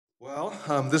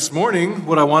This morning,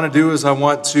 what I want to do is I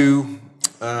want to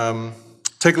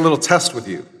take a little test with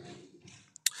you.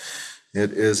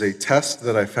 It is a test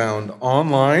that I found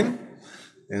online,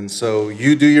 and so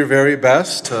you do your very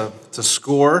best to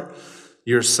score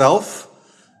yourself.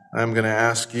 I'm going to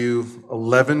ask you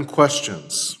 11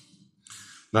 questions.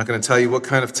 I'm not going to tell you what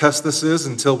kind of test this is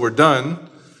until we're done,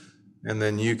 and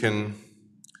then you can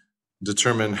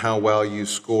determine how well you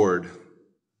scored.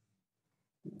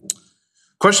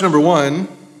 Question number 1,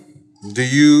 do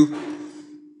you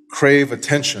crave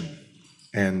attention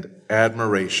and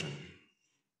admiration?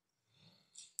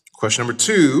 Question number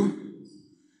 2,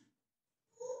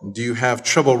 do you have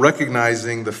trouble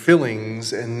recognizing the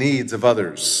feelings and needs of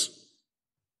others?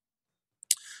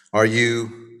 Are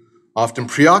you often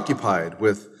preoccupied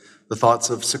with the thoughts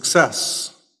of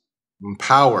success and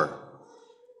power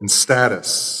and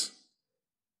status?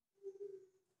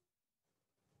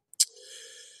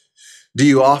 Do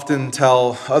you often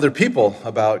tell other people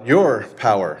about your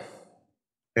power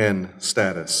and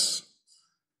status?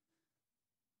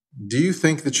 Do you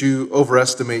think that you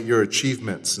overestimate your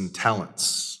achievements and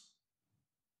talents?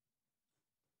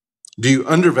 Do you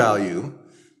undervalue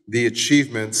the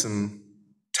achievements and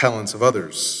talents of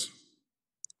others?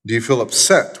 Do you feel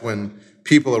upset when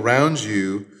people around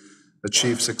you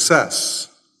achieve success?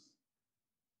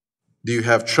 Do you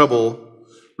have trouble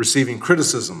receiving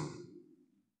criticism,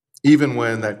 even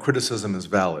when that criticism is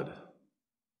valid?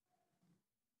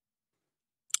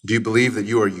 Do you believe that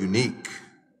you are unique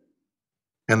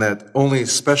and that only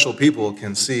special people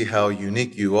can see how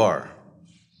unique you are?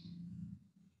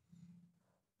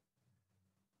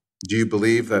 Do you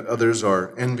believe that others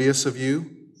are envious of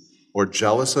you or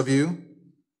jealous of you?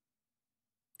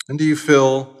 And do you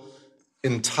feel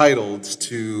entitled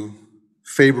to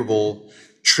favorable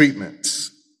treatment?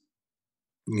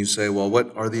 And you say, well,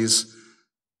 what are these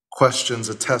questions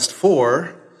a test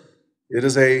for? It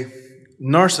is a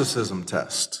narcissism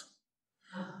test.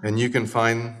 And you can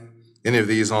find any of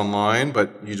these online,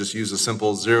 but you just use a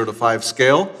simple 0 to 5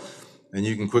 scale, and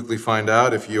you can quickly find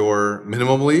out if you're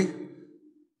minimally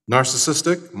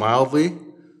narcissistic, mildly,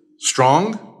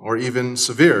 strong, or even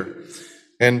severe.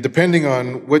 And depending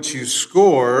on what you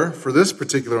score for this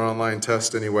particular online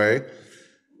test anyway,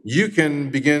 you can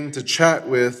begin to chat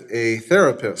with a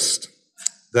therapist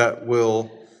that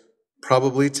will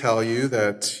probably tell you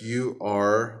that you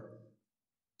are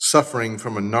suffering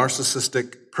from a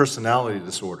narcissistic personality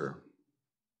disorder.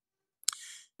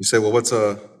 You say, well, what's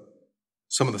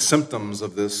some of the symptoms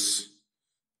of this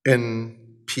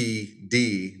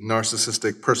NPD,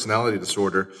 narcissistic personality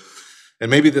disorder? And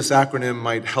maybe this acronym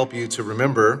might help you to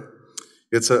remember.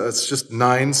 It's just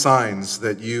 9 signs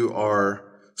that you are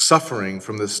suffering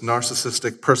from this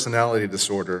narcissistic personality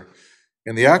disorder.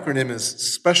 And the acronym is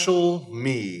Special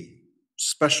Me.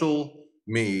 Special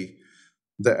me.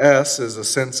 The S is a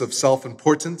sense of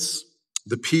self-importance.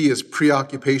 The P is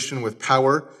preoccupation with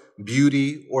power,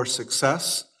 beauty, or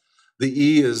success. The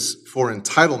E is for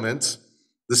entitlement.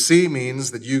 The C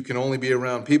means that you can only be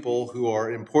around people who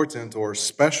are important or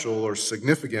special or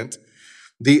significant.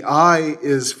 The I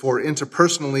is for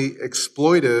interpersonally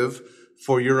exploitive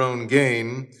for your own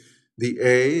gain. The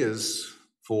A is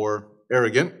for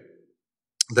arrogant.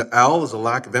 The L is a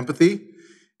lack of empathy.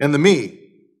 And the me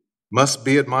must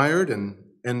be admired and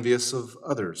envious of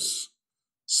others.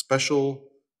 Special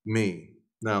me.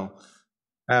 Now,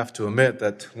 I have to admit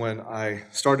that when I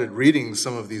started reading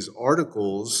some of these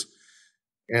articles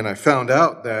and I found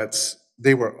out that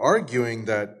they were arguing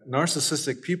that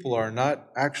narcissistic people are not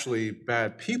actually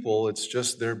bad people, it's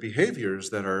just their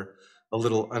behaviors that are a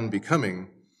little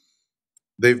unbecoming.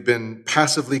 They've been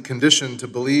passively conditioned to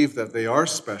believe that they are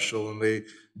special and they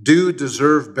do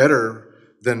deserve better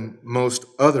than most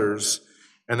others,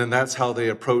 and then that's how they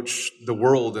approach the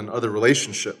world and other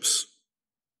relationships.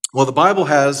 Well, the Bible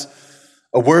has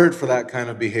a word for that kind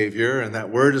of behavior, and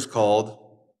that word is called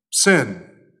sin,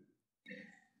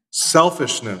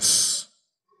 selfishness,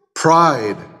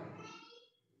 pride.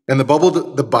 And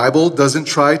the Bible doesn't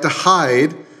try to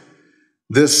hide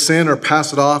this sin or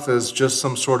pass it off as just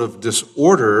some sort of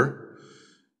disorder.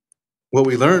 What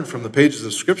we learn from the pages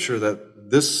of Scripture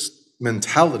that this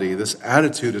mentality, this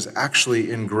attitude is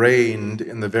actually ingrained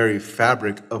in the very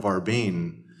fabric of our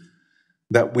being,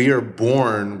 that we are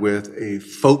born with a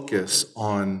focus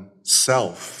on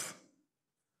self.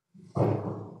 And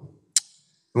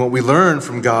what we learn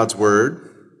from God's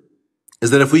Word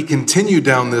is that if we continue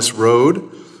down this road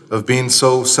of being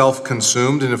so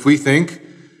self-consumed, and if we think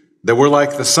that we're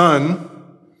like the sun,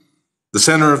 the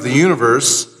center of the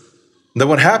universe, then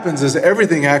what happens is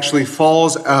everything actually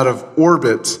falls out of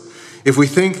orbit if we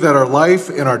think that our life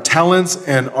and our talents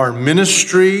and our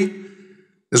ministry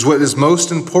is what is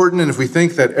most important, and if we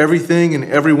think that everything and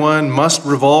everyone must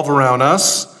revolve around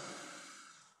us,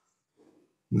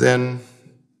 then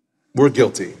we're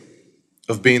guilty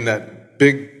of being that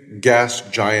big gas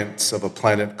giants of a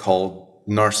planet called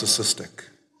narcissistic.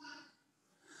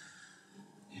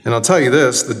 And I'll tell you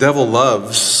this, the devil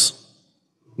loves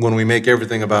when we make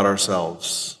everything about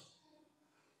ourselves.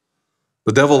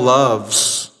 The devil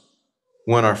loves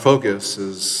when our focus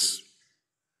is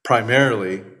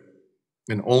primarily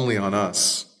and only on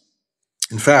us.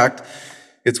 In fact,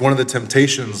 it's one of the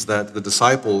temptations that the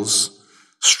disciples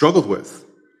struggled with.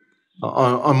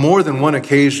 On more than one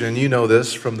occasion, you know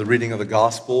this from the reading of the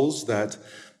Gospels, that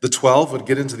the 12 would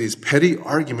get into these petty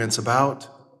arguments about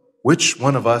which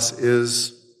one of us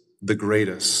is the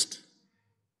greatest.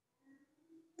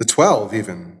 The 12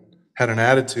 even had an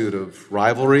attitude of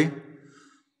rivalry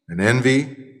and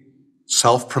envy,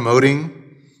 self-promoting,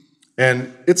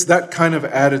 and it's that kind of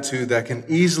attitude that can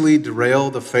easily derail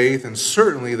the faith, and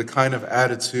certainly the kind of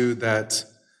attitude that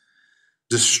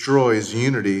destroys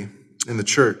unity in the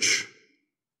church.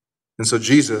 And so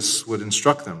Jesus would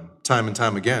instruct them time and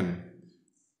time again,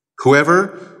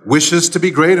 whoever wishes to be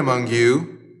great among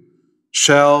you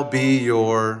shall be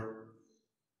your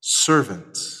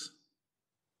servant.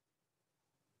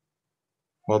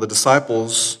 While the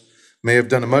disciples may have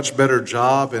done a much better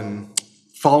job in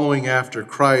following after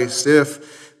Christ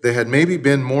if they had maybe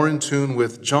been more in tune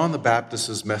with John the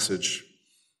Baptist's message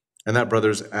and that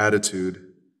brother's attitude.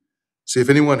 See, if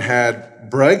anyone had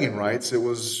bragging rights, it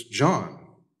was John.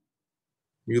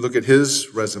 You look at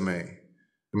his resume.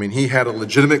 I mean, he had a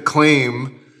legitimate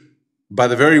claim by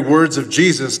the very words of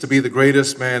Jesus to be the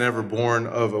greatest man ever born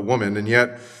of a woman. And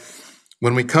yet,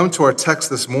 when we come to our text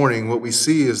this morning, what we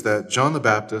see is that John the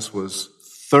Baptist was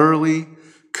thoroughly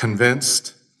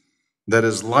convinced that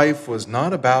his life was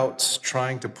not about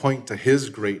trying to point to his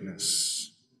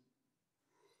greatness.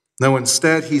 No,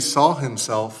 instead, he saw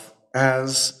himself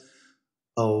as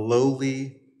a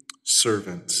lowly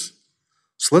servant.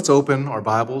 So let's open our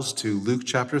Bibles to Luke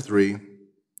chapter 3.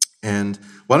 And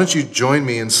why don't you join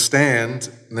me and stand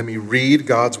and let me read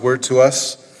God's word to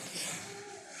us.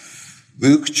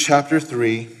 Luke chapter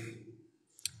 3,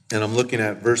 and I'm looking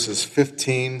at verses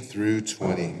 15 through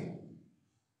 20.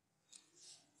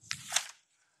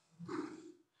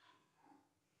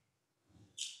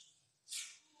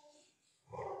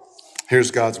 Here's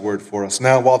God's word for us.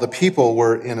 Now, while the people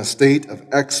were in a state of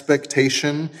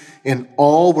expectation, and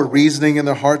all were reasoning in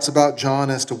their hearts about John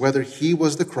as to whether he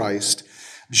was the Christ,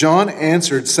 John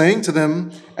answered, saying to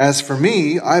them, "As for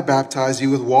me, I baptize you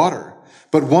with water,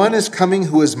 but one is coming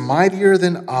who is mightier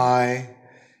than I,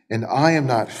 and I am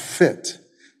not fit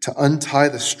to untie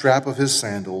the strap of his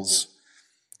sandals.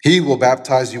 He will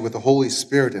baptize you with the Holy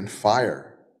Spirit and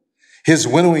fire. His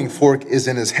winnowing fork is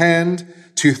in his hand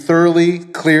to thoroughly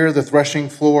clear the threshing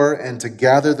floor and to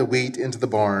gather the wheat into the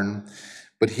barn,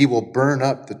 but he will burn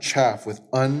up the chaff with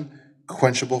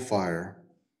unquenchable fire."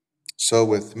 So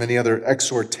with many other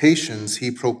exhortations,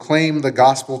 he proclaimed the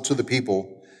gospel to the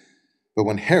people. But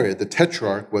when Herod the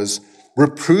Tetrarch was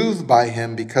reproved by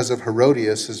him because of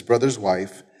Herodias, his brother's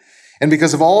wife, and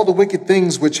because of all the wicked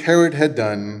things which Herod had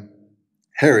done,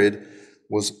 Herod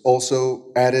was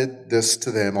also added this to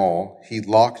them all. He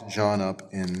locked John up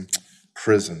in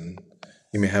prison.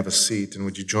 You may have a seat, and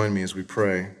would you join me as we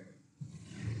pray?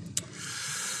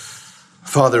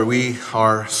 Father, we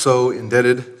are so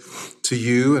indebted to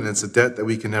you, and it's a debt that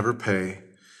we can never pay.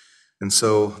 And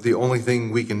so the only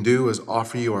thing we can do is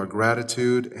offer you our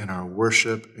gratitude and our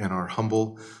worship and our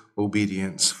humble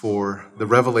obedience for the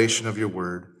revelation of your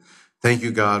word. Thank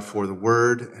you, God, for the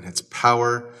word and its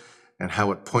power and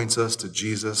how it points us to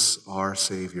Jesus, our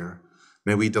Savior.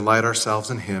 May we delight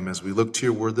ourselves in him as we look to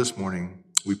your word this morning.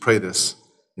 We pray this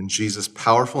in Jesus'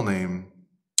 powerful name.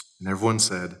 And everyone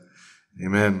said,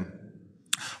 amen.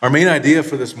 Our main idea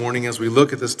for this morning as we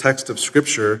look at this text of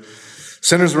Scripture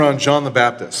centers around John the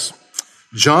Baptist.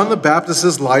 John the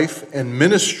Baptist's life and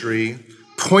ministry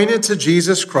pointed to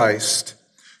Jesus Christ,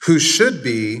 who should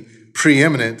be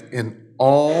preeminent in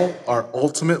all our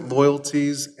ultimate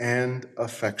loyalties and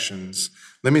affections.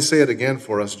 Let me say it again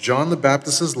for us. John the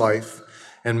Baptist's life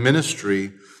and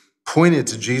ministry pointed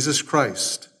to Jesus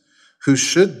Christ, who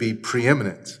should be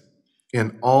preeminent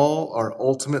in all our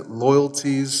ultimate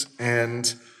loyalties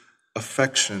and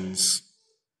affections.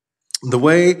 The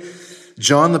way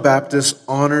John the Baptist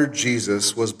honored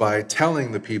Jesus was by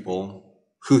telling the people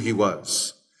who he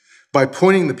was, by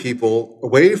pointing the people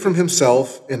away from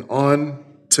himself and on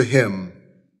to him.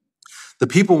 The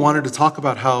people wanted to talk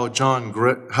about how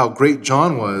great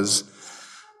John was,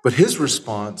 But his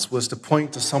response was to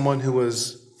point to someone who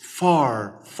was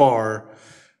far, far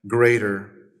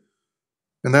greater.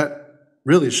 And that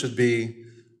really should be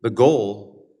the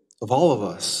goal of all of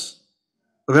us,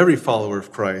 of every follower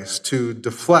of Christ, to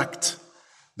deflect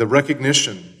the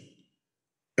recognition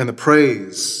and the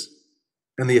praise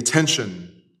and the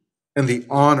attention and the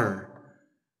honor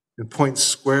and point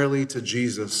squarely to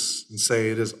Jesus and say,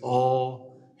 it is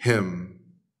all him.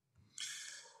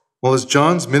 Well, as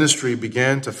John's ministry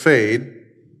began to fade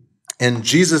and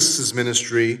Jesus'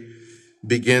 ministry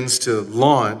begins to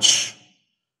launch,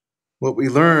 what we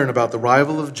learn about the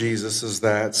arrival of Jesus is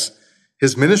that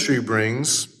his ministry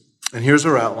brings, and here's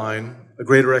our outline, a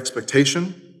greater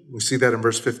expectation. We see that in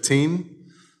verse 15,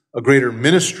 a greater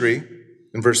ministry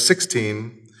in verse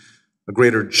 16, a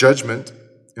greater judgment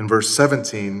in verse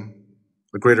 17,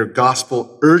 a greater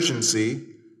gospel urgency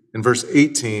in verse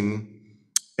 18,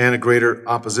 and a greater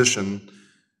opposition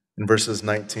in verses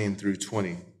 19 through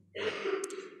 20.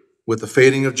 With the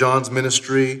fading of John's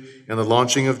ministry and the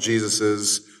launching of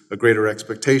Jesus's, a greater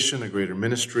expectation, a greater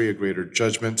ministry, a greater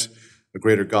judgment, a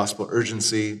greater gospel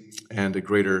urgency, and a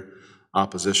greater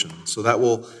opposition. So that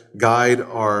will guide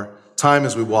our time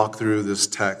as we walk through this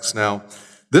text. Now,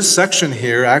 this section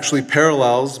here actually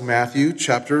parallels Matthew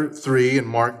chapter 3 and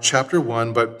Mark chapter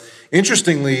 1, but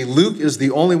interestingly, Luke is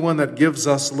the only one that gives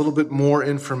us a little bit more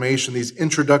information, these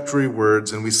introductory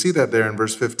words, and we see that there in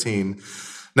verse 15.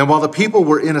 Now, while the people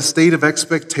were in a state of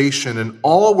expectation and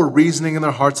all were reasoning in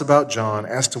their hearts about John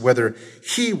as to whether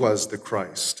he was the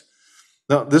Christ.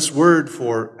 Now, this word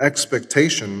for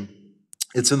expectation,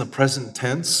 it's in the present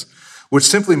tense, which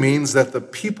simply means that the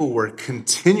people were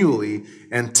continually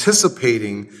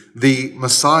anticipating the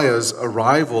Messiah's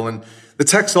arrival. And the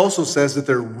text also says that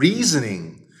they're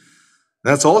reasoning.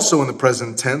 That's also in the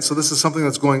present tense. So this is something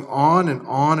that's going on and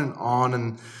on and on.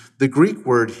 And the Greek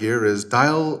word here is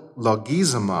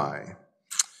dialogizomai.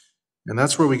 And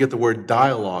that's where we get the word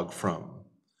dialogue from,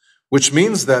 which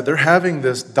means that they're having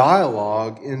this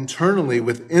dialogue internally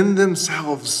within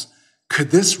themselves.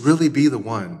 Could this really be the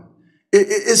one?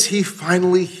 Is he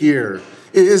finally here?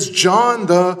 Is John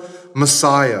the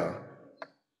Messiah?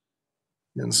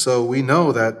 And so we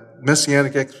know that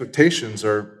messianic expectations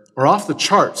are off the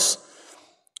charts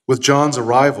with John's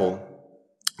arrival.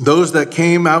 Those that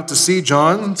came out to see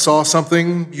John saw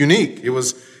something unique. It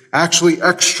was actually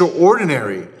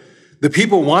extraordinary. The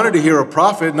people wanted to hear a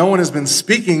prophet. No one has been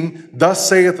speaking, thus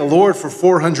saith the Lord, for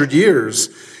 400 years.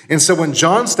 And so when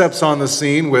John steps on the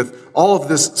scene with all of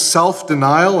this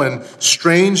self-denial and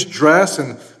strange dress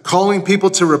and calling people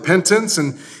to repentance,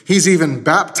 and he's even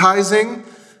baptizing,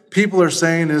 people are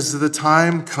saying, is the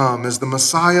time come? Is the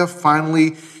Messiah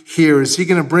finally here? Is he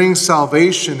going to bring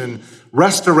salvation and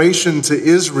restoration to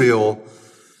Israel?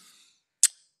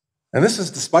 And this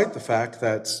is despite the fact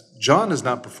that John is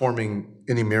not performing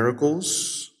any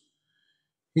miracles.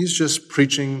 He's just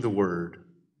preaching the word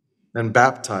and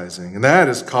baptizing. And that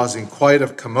is causing quite a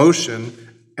commotion.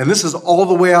 And this is all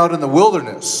the way out in the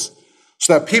wilderness,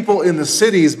 so that people in the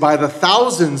cities by the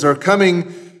thousands are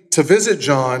coming to visit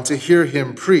John to hear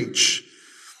him preach.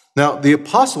 Now, the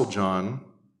Apostle John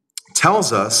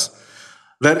tells us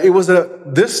that it was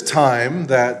at this time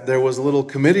that there was a little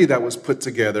committee that was put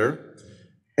together,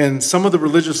 and some of the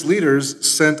religious leaders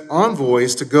sent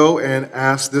envoys to go and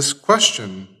ask this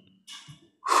question: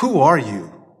 who are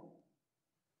you?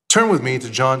 Turn with me to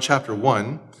John chapter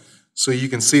 1 so you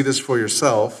can see this for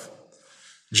yourself.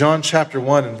 John chapter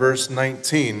 1 and verse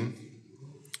 19.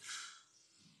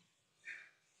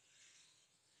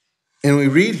 And we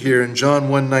read here in John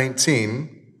 1:19,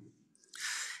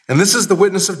 and this is the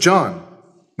witness of John.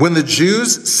 When the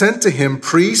Jews sent to him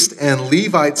priests and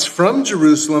Levites from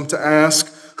Jerusalem to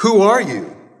ask, who are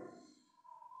you?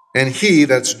 And he,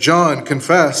 that's John,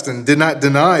 confessed and did not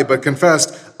deny, but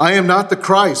confessed, I am not the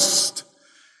Christ.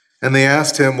 And they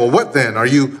asked him, well, what then? Are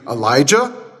you Elijah?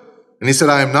 And he said,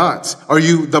 I am not. Are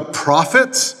you the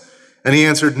prophet? And he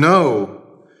answered,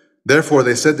 no. Therefore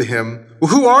they said to him,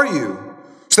 well, who are you?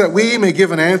 So that we may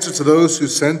give an answer to those who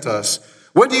sent us.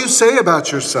 What do you say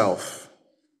about yourself?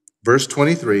 Verse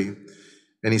 23,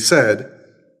 and he said,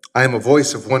 I am a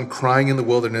voice of one crying in the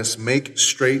wilderness, make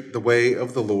straight the way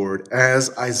of the Lord,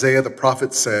 as Isaiah the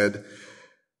prophet said.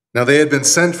 Now they had been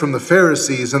sent from the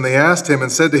Pharisees, and they asked him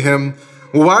and said to him,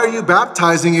 well, why are you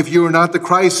baptizing if you are not the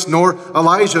Christ, nor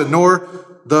Elijah,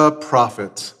 nor the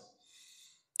prophet?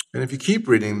 And if you keep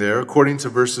reading there, according to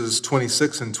verses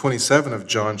 26 and 27 of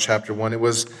John chapter 1, it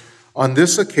was on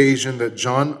this occasion that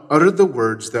John uttered the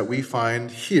words that we find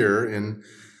here in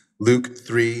Luke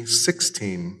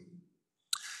 3:16.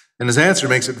 And his answer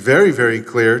makes it very, very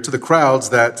clear to the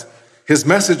crowds that His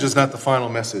message is not the final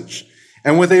message.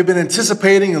 And what they've been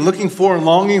anticipating and looking for and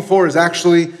longing for is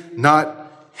actually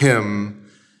not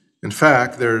him. In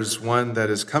fact, there's one that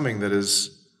is coming that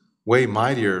is way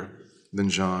mightier than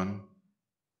John.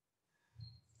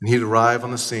 And he'd arrive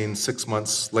on the scene 6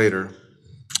 months later.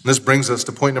 And this brings us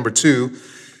to point number 2,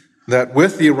 that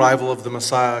with the arrival of the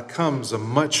Messiah comes a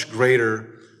much greater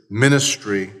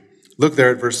ministry. Look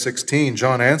there at verse 16.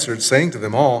 John answered, saying to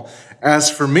them all, "As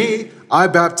for me, I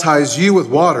baptize you with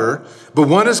water, but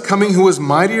one is coming who is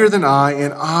mightier than I,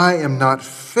 and I am not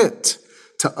fit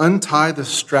to untie the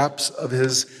straps of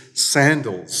his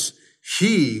sandals.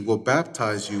 He will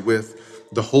baptize you with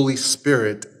the Holy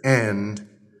Spirit and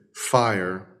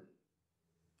fire."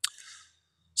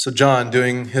 So John,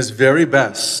 doing his very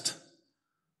best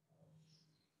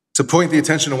to point the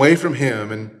attention away from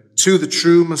him and to the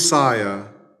true Messiah,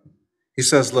 he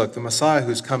says, look, the Messiah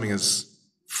who's coming is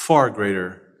far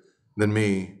greater than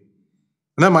me.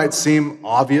 And that might seem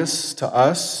obvious to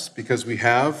us because we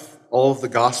have all of the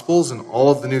Gospels and all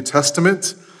of the New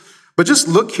Testament. But just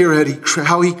look here at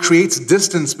how he creates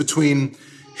distance between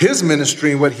his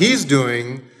ministry and what he's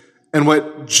doing and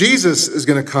what Jesus is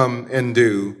going to come and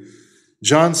do.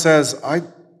 John says,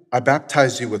 I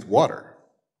baptize you with water.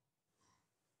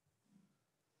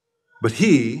 But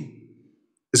he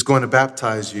is going to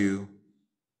baptize you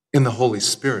in the Holy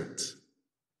Spirit.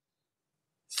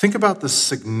 Think about the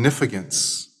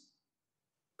significance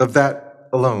of that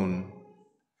alone.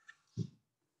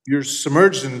 You're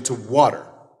submerged into water.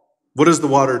 What does the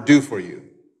water do for you?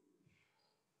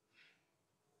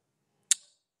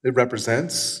 It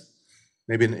represents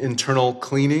maybe an internal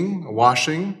cleaning, a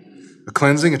washing, a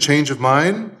cleansing, a change of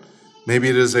mind. Maybe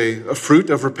it is a fruit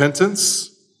of repentance.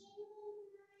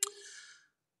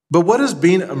 But what does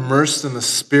being immersed in the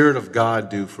Spirit of God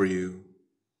do for you?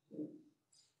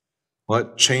 Well,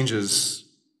 it changes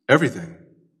everything.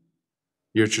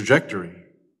 Your trajectory.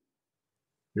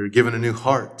 You're given a new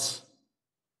heart.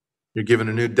 You're given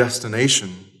a new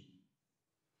destination.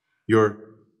 You're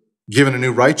given a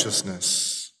new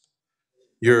righteousness.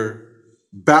 You're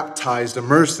baptized,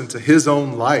 immersed into his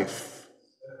own life.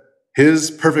 His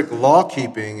perfect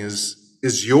law-keeping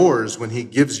is yours when he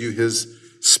gives you his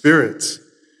Spirit.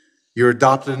 You're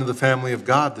adopted into the family of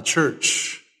God, the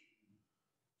church.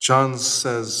 John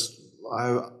says,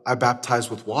 I baptize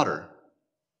with water,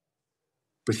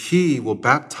 but he will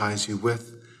baptize you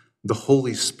with the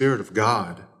Holy Spirit of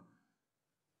God.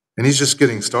 And he's just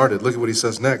getting started. Look at what he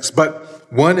says next.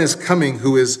 But one is coming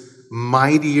who is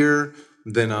mightier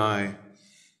than I.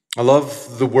 I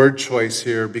love the word choice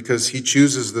here because he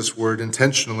chooses this word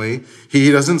intentionally.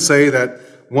 He doesn't say that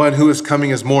one who is coming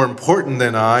is more important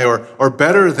than I, or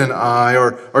better than I,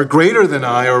 or greater than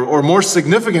I, or more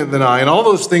significant than I, and all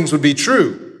those things would be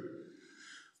true.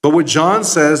 But what John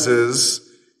says is,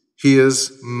 he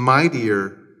is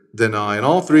mightier than I. And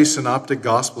all three synoptic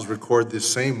gospels record the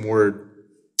same word.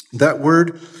 That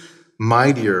word,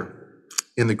 mightier,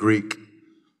 in the Greek,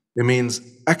 it means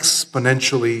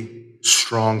exponentially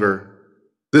stronger.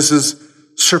 This is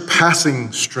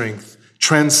surpassing strength,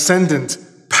 transcendent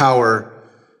power.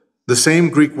 The same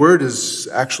Greek word is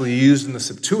actually used in the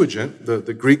Septuagint,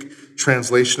 the Greek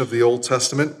translation of the Old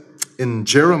Testament, in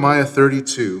Jeremiah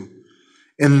 32.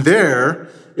 And there,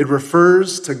 it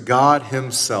refers to God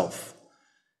himself.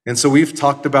 And so we've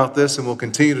talked about this, and we'll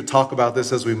continue to talk about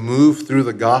this as we move through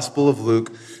the Gospel of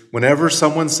Luke. Whenever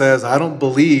someone says, I don't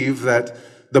believe that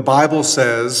the Bible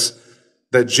says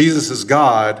that Jesus is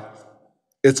God,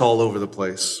 it's all over the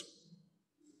place.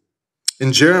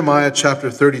 In Jeremiah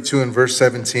chapter 32 and verse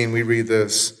 17, we read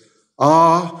this,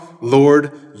 Ah,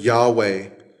 Lord Yahweh,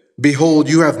 behold,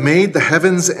 you have made the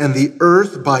heavens and the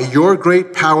earth by your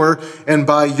great power and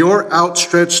by your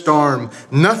outstretched arm.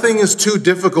 Nothing is too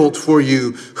difficult for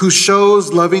you, who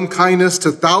shows loving kindness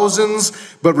to thousands,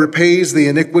 but repays the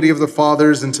iniquity of the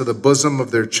fathers into the bosom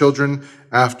of their children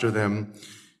after them.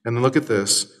 And look at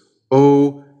this.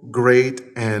 O great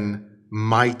and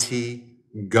mighty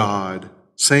God.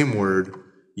 Same word.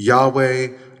 Yahweh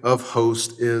of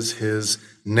hosts is his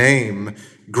name.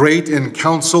 Great in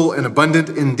counsel and abundant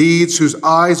in deeds, whose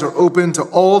eyes are open to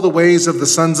all the ways of the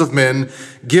sons of men,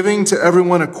 giving to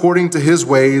everyone according to his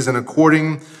ways and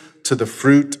according to the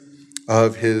fruit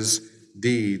of his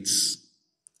deeds.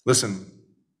 Listen,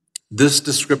 this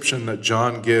description that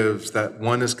John gives, that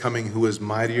one is coming who is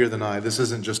mightier than I, this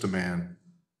isn't just a man.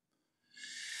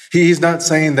 He's not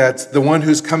saying that the one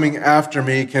who's coming after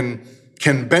me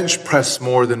can bench press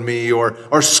more than me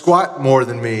or squat more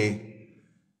than me.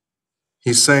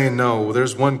 He's saying, no,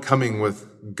 there's one coming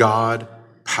with God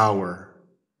power.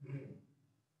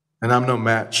 And I'm no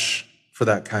match for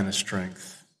that kind of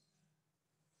strength.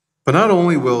 But not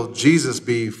only will Jesus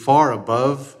be far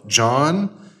above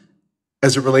John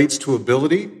as it relates to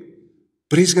ability,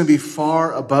 but he's going to be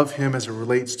far above him as it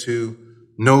relates to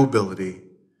nobility.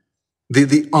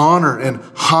 The honor and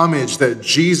homage that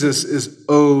Jesus is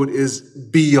owed is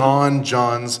beyond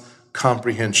John's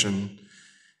comprehension.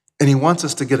 And he wants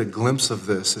us to get a glimpse of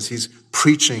this as he's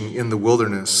preaching in the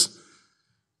wilderness.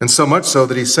 And so much so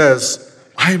that he says,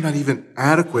 I am not even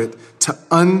adequate to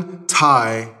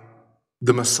untie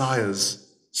the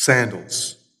Messiah's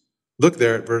sandals. Look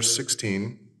there at verse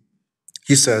 16.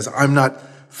 He says, I'm not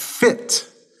fit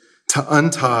to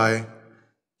untie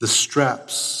the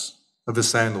straps of his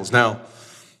sandals. Now,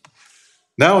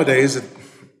 nowadays,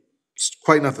 it's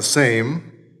quite not the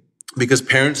same because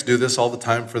parents do this all the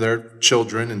time for their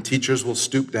children, and teachers will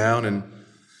stoop down and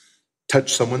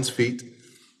touch someone's feet.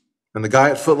 And the guy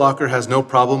at Foot Locker has no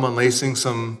problem unlacing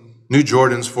some new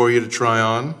Jordans for you to try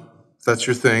on, if that's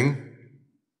your thing.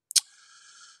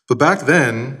 But back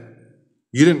then,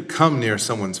 you didn't come near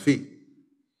someone's feet.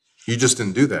 You just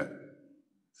didn't do that.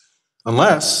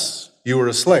 Unless you were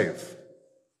a slave.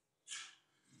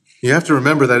 You have to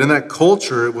remember that in that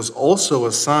culture, it was also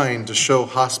a sign to show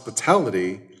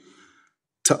hospitality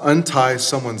to untie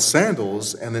someone's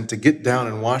sandals and then to get down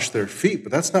and wash their feet.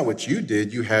 But that's not what you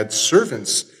did. You had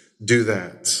servants do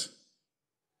that.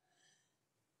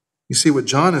 You see, what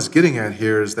John is getting at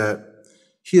here is that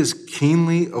he is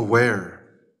keenly aware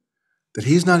that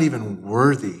he's not even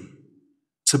worthy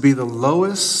to be the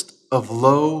lowest of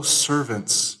low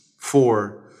servants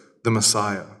for the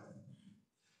Messiah.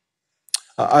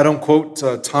 I don't quote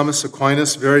Thomas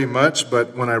Aquinas very much,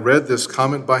 but when I read this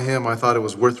comment by him, I thought it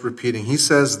was worth repeating. He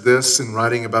says this in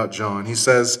writing about John. He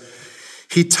says,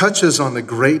 he touches on the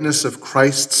greatness of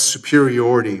Christ's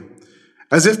superiority,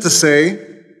 as if to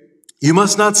say, you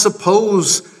must not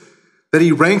suppose that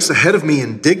he ranks ahead of me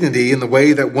in dignity in the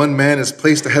way that one man is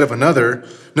placed ahead of another.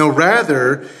 No,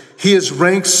 rather, he is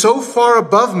ranked so far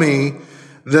above me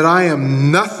that I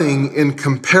am nothing in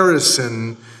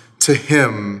comparison to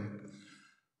him.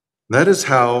 That is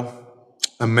how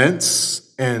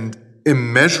immense and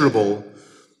immeasurable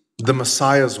the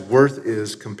Messiah's worth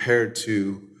is compared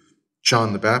to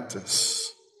John the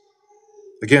Baptist.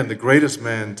 Again, the greatest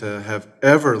man to have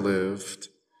ever lived,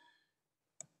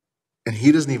 and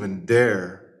he doesn't even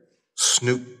dare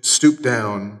stoop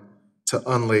down to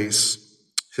unlace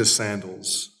his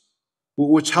sandals,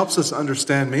 which helps us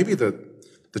understand maybe the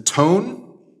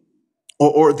tone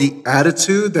or the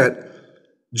attitude that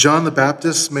John the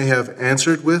Baptist may have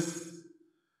answered with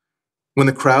when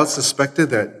the crowd suspected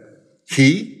that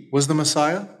he was the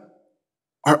Messiah.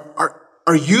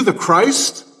 Are you the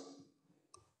Christ?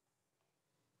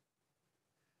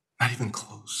 Not even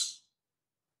close.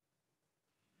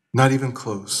 Not even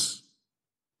close.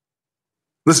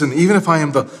 Listen, even if I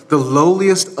am the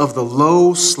lowliest of the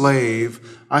low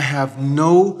slave, I have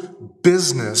no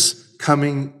business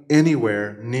coming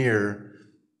anywhere near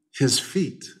his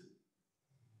feet.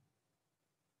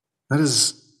 That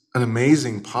is an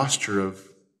amazing posture of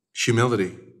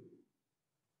humility.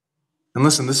 And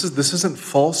listen, this isn't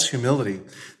false humility.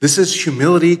 This is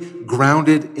humility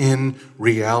grounded in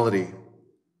reality.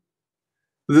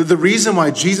 The reason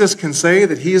why Jesus can say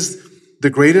that he is the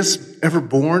greatest ever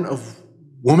born of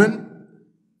woman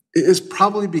is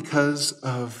probably because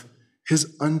of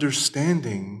his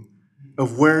understanding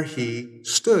of where he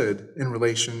stood in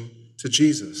relation to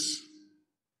Jesus.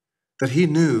 That he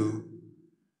knew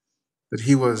that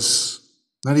he was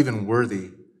not even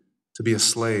worthy to be a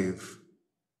slave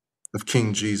of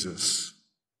King Jesus.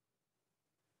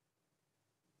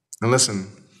 And listen,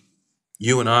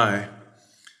 you and I,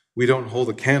 we don't hold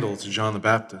a candle to John the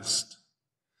Baptist.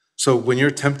 So when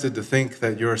you're tempted to think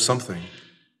that you're something,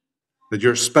 that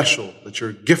you're special, that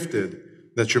you're gifted,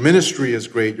 that your ministry is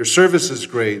great, your service is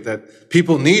great, that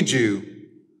people need you,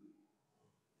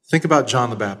 think about John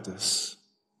the Baptist.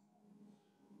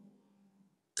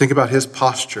 Think about his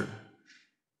posture,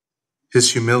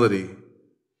 his humility.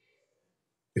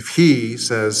 If he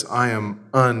says, I am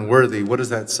unworthy, what does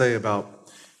that say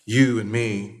about you and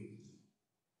me?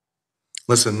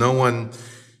 Listen, no one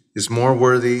is more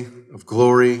worthy of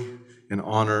glory and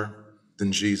honor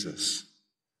than Jesus.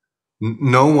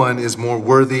 No one is more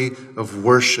worthy of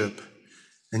worship.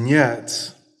 And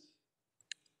yet,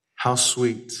 how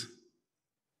sweet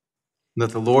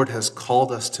that the Lord has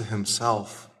called us to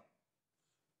himself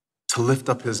to lift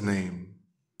up his name,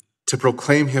 to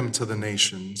proclaim him to the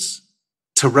nations,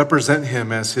 to represent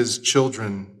him as his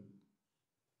children.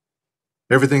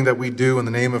 Everything that we do in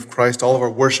the name of Christ, all of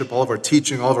our worship, all of our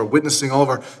teaching, all of our witnessing, all of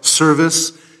our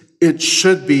service, it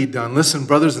should be done. Listen,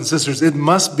 brothers and sisters, it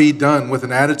must be done with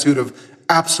an attitude of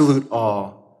absolute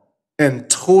awe and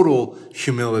total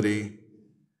humility,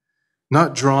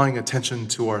 not drawing attention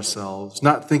to ourselves,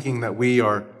 not thinking that we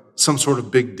are some sort of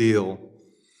big deal.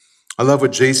 I love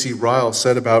what J.C. Ryle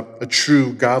said about a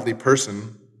true godly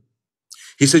person.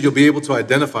 He said you'll be able to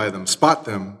identify them, spot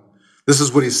them. This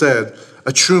is what he said: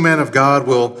 a true man of God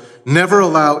will never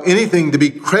allow anything to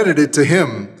be credited to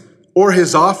him or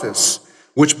his office,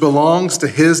 which belongs to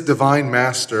his divine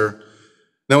master.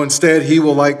 No, instead, he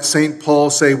will, like St. Paul,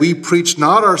 say, we preach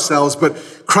not ourselves, but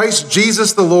Christ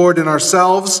Jesus the Lord, and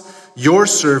ourselves, your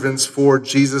servants, for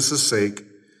Jesus' sake,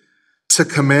 to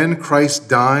commend Christ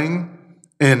dying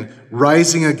and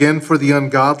rising again for the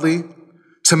ungodly,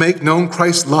 to make known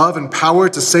Christ's love and power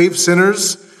to save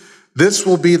sinners. This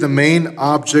will be the main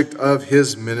object of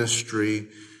his ministry.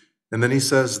 And then he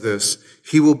says this: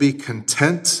 he will be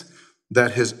content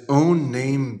that his own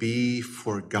name be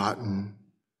forgotten,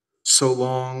 so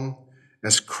long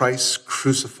as Christ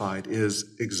crucified is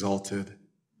exalted.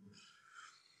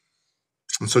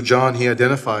 And so John, he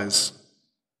identifies,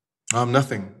 I'm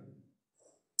nothing.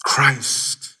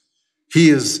 Christ, he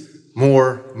is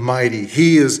more mighty.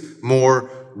 He is more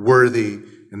worthy.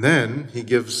 And then he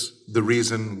gives the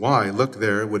reason why. Look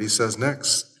there, what he says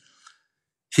next.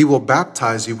 He will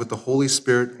baptize you with the Holy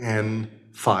Spirit and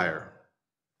fire.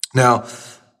 Now,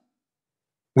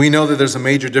 we know that there's a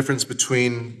major difference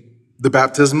between the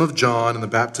baptism of John and the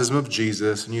baptism of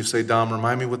Jesus. And you say, Dom,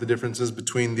 remind me what the difference is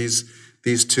between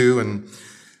these two. And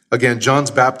again,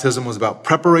 John's baptism was about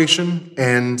preparation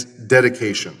and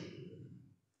dedication.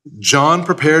 John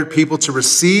prepared people to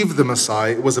receive the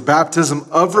Messiah. It was a baptism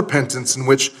of repentance in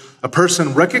which a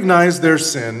person recognized their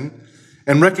sin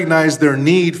and recognized their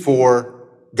need for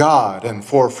God and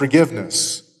for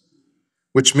forgiveness,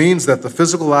 which means that the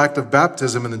physical act of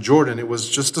baptism in the Jordan, it was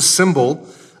just a symbol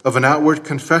of an outward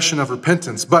confession of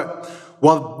repentance. But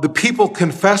while the people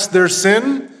confessed their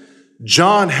sin,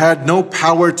 John had no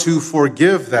power to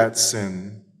forgive that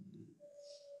sin.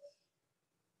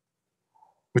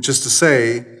 Which is to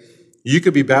say, you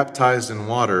could be baptized in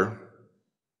water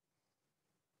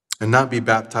and not be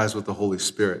baptized with the Holy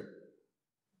Spirit.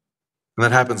 And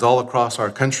that happens all across our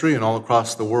country and all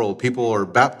across the world. People are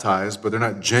baptized, but they're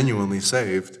not genuinely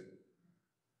saved.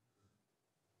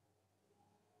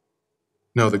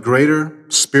 No, the greater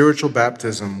spiritual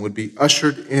baptism would be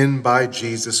ushered in by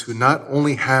Jesus, who not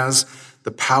only has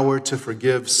the power to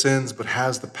forgive sins, but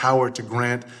has the power to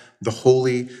grant the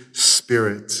Holy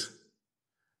Spirit.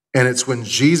 And it's when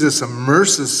Jesus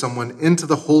immerses someone into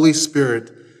the Holy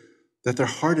Spirit that their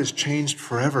heart is changed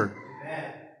forever.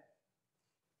 Amen.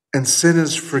 And sin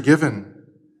is forgiven.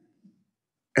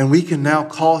 And we can now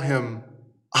call him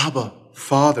Abba,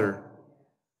 Father.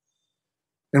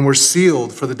 And we're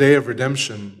sealed for the day of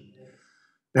redemption.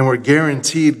 And we're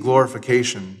guaranteed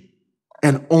glorification.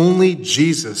 And only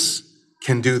Jesus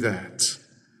can do that.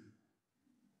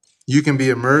 You can be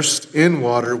immersed in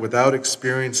water without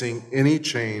experiencing any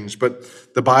change.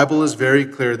 But the Bible is very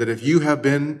clear that if you have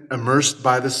been immersed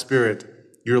by the Spirit,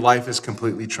 your life is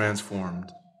completely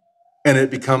transformed. And it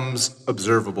becomes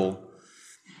observable.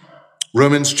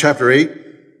 Romans chapter 8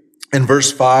 and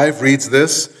verse 5 reads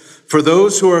this: for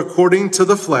those who are according to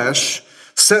the flesh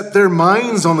set their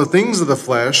minds on the things of the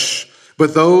flesh,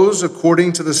 but those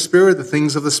according to the Spirit, the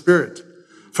things of the Spirit.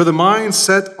 For the mind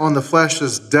set on the flesh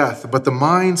is death, but the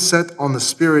mind set on the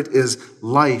Spirit is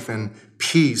life and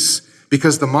peace.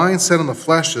 Because the mind set on the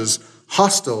flesh is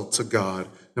hostile to God.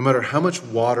 No matter how much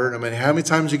water, no matter how many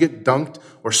times you get dunked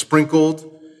or sprinkled,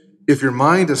 if your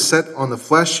mind is set on the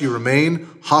flesh, you remain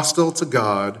hostile to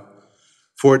God.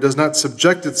 For it does not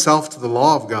subject itself to the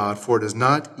law of God, for it is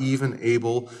not even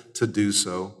able to do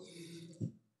so.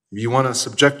 If you want to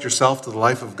subject yourself to the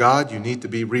life of God, you need to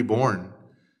be reborn.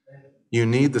 You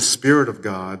need the Spirit of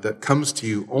God that comes to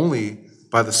you only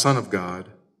by the Son of God.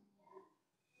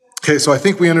 Okay, so I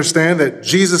think we understand that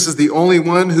Jesus is the only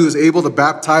one who is able to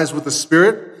baptize with the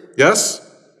Spirit. Yes?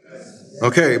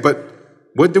 Okay, but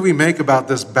what do we make about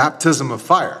this baptism of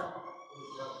fire?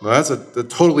 Well, that's a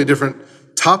totally different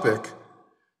topic.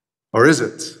 Or is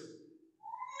it?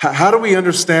 How do we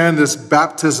understand this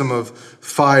baptism of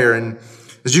fire? And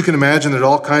as you can imagine, there are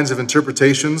all kinds of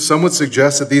interpretations. Some would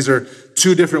suggest that these are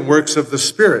two different works of the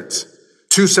Spirit,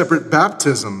 two separate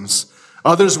baptisms.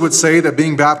 Others would say that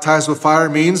being baptized with fire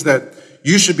means that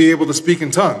you should be able to speak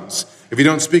in tongues. If you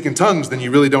don't speak in tongues, then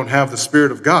you really don't have the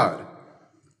Spirit of God.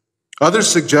 Others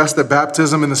suggest that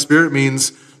baptism in the Spirit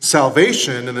means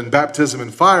salvation, and then baptism in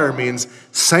fire means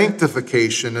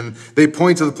sanctification. And they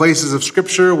point to the places of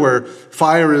Scripture where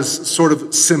fire is sort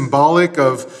of symbolic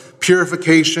of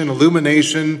purification,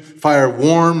 illumination. Fire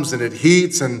warms and it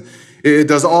heats, and It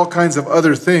does all kinds of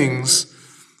other things.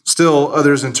 Still,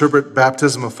 others interpret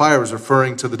baptism of fire as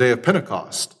referring to the day of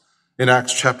Pentecost in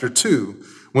Acts chapter 2,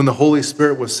 when the Holy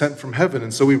Spirit was sent from heaven.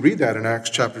 And so we read that in Acts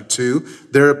chapter 2.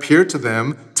 There appeared to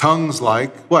them tongues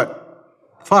like what?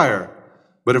 Fire.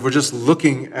 But if we're just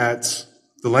looking at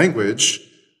the language,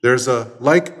 there's a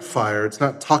like fire. It's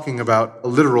not talking about a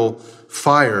literal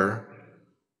fire.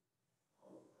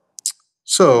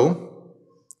 So,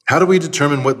 how do we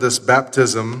determine what this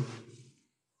baptism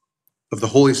of the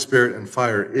Holy Spirit and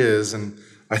fire is? And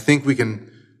I think we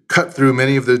can cut through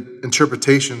many of the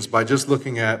interpretations by just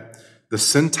looking at the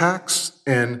syntax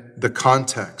and the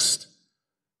context.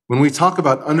 When we talk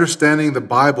about understanding the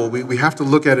Bible, we have to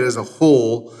look at it as a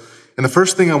whole. And the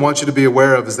first thing I want you to be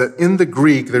aware of is that in the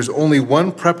Greek, there's only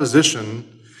one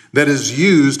preposition that is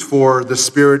used for the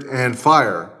Spirit and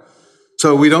fire.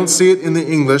 So we don't see it in the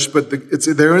English, but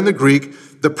it's there in the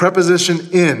Greek, the preposition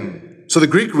in. So the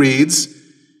Greek reads,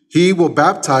 He will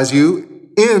baptize you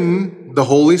in the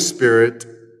Holy Spirit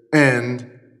and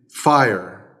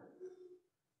fire.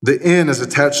 The in is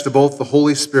attached to both the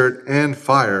Holy Spirit and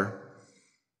fire.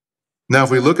 Now,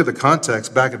 if we look at the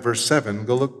context back at verse 7,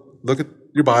 go look at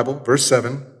your Bible, verse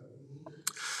 7.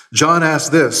 John asks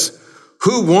this,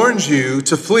 who warned you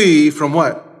to flee from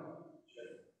what?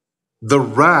 The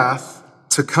wrath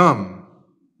to come.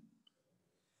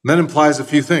 And that implies a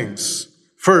few things.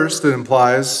 First, it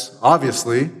implies,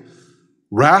 obviously,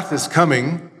 wrath is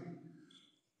coming,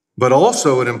 but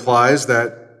also it implies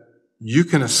that you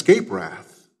can escape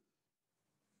wrath.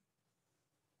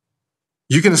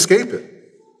 You can escape it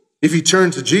if you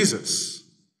turn to Jesus.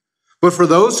 But for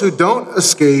those who don't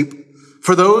escape,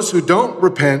 for those who don't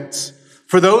repent,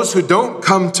 for those who don't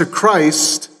come to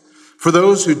Christ, for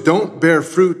those who don't bear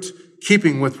fruit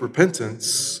keeping with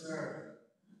repentance,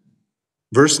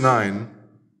 verse 9,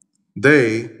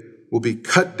 they will be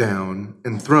cut down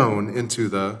and thrown into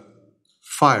the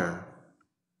fire.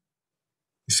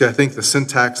 You see, I think the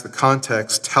syntax, the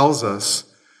context tells us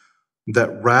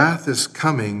that wrath is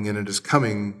coming, and it is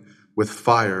coming with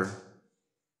fire.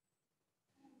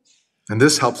 And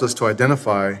this helps us to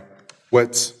identify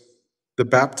what the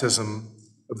baptism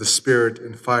of the Spirit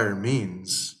and fire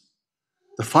means.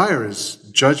 The fire is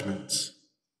judgment.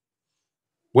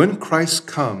 When Christ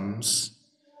comes,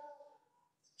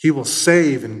 He will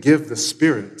save and give the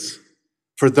Spirit.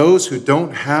 For those who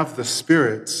don't have the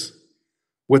Spirit,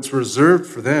 what's reserved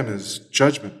for them is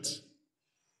judgment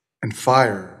and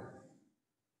fire.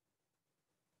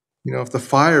 You know, if the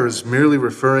fire is merely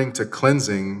referring to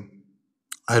cleansing,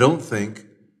 I don't think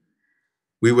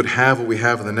we would have what we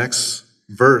have in the next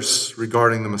verse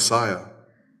regarding the Messiah.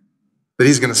 That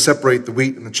He's going to separate the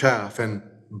wheat and the chaff and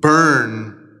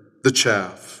burn the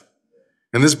chaff.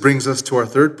 And this brings us to our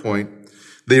third point.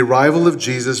 The arrival of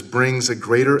Jesus brings a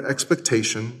greater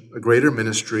expectation, a greater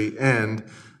ministry, and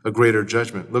a greater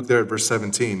judgment. Look there at verse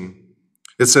 17.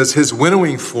 It says, His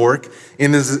winnowing fork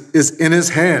is in His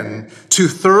hand to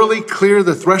thoroughly clear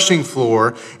the threshing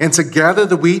floor and to gather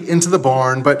the wheat into the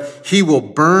barn, but He will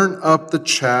burn up the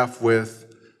chaff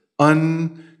with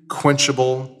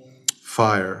unquenchable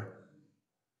fire.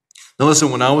 Now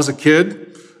listen, when I was a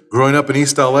kid, growing up in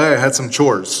East LA, I had some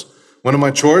chores. One of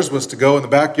my chores was to go in the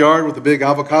backyard with a big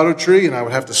avocado tree, and I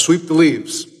would have to sweep the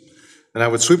leaves. And I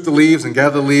would sweep the leaves and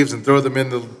gather the leaves and throw them in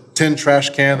the tin trash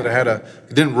can that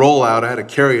it didn't roll out. I had to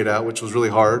carry it out, which was really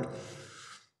hard.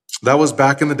 That was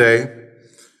back in the day.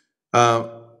 I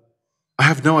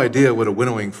have no idea what a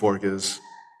winnowing fork is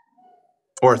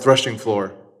or a threshing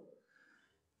floor.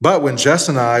 But when Jess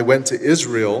and I went to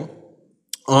Israel,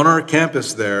 on our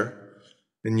campus there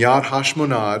in Yad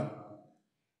Hashmonad,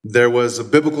 there was a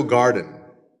biblical garden.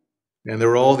 And there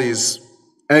were all these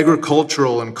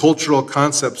agricultural and cultural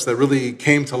concepts that really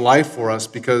came to life for us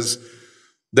because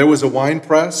there was a wine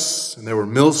press, and there were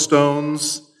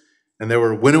millstones, and there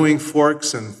were winnowing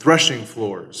forks and threshing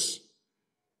floors.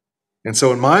 And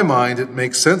so in my mind, it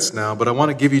makes sense now, but I want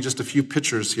to give you just a few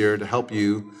pictures here to help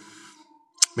you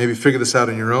maybe figure this out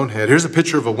in your own head. Here's a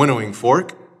picture of a winnowing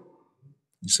fork.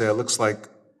 You say, it looks like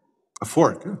a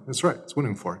fork. Yeah, that's right, it's a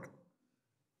winnowing fork.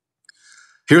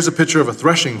 Here's a picture of a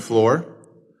threshing floor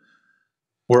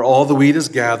where all the wheat is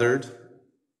gathered.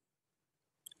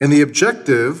 And the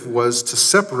objective was to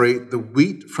separate the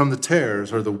wheat from the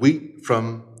tares, or the wheat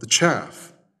from the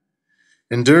chaff.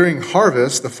 And during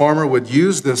harvest, the farmer would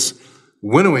use this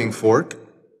winnowing fork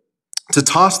to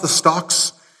toss the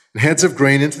stalks and heads of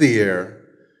grain into the air.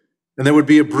 And there would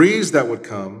be a breeze that would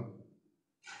come,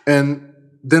 and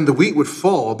then the wheat would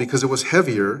fall because it was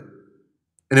heavier,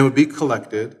 and it would be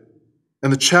collected,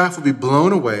 and the chaff would be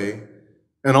blown away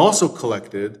and also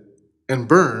collected and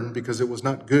burned because it was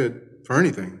not good for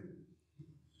anything.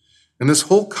 And this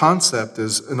whole concept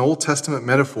is an Old Testament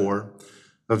metaphor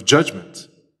of judgment,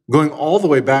 going all the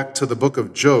way back to the book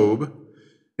of Job.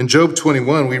 In Job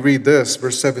 21, we read this,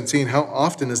 verse 17, "How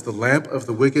often is the lamp of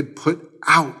the wicked put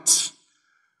out?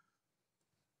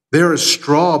 They are as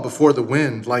straw before the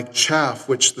wind, like chaff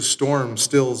which the storm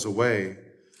stills away."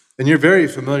 And you're very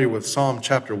familiar with Psalm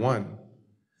chapter 1,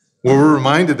 where we're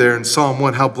reminded there in Psalm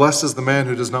 1, "How blessed is the man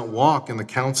who does not walk in the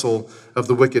counsel of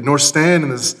the wicked, nor stand in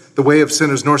the way of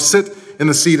sinners, nor sit in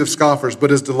the seat of scoffers,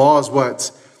 but his law is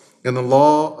what? In the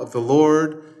law of the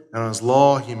Lord, and on his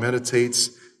law he meditates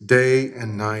day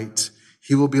and night.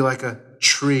 He will be like a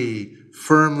tree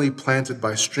firmly planted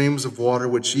by streams of water,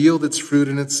 which yield its fruit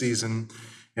in its season,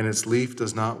 and its leaf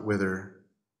does not wither.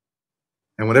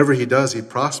 And whatever he does, he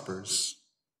prospers."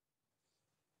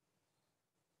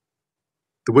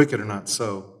 The wicked are not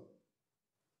so.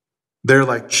 They're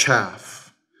like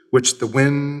chaff, which the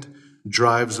wind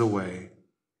drives away.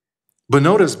 But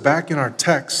notice back in our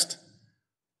text,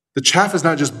 the chaff is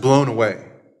not just blown away.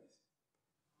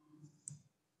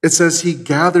 It says he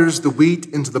gathers the wheat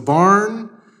into the barn,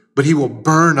 but he will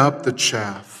burn up the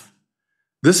chaff.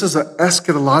 This is an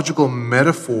eschatological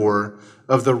metaphor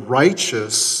of the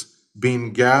righteous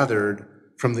being gathered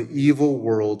from the evil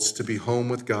worlds to be home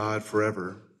with God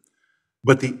forever,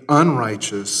 but the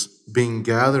unrighteous being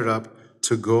gathered up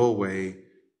to go away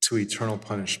to eternal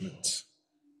punishment.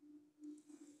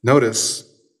 Notice,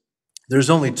 there's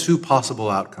only two possible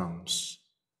outcomes.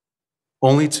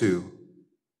 Only two.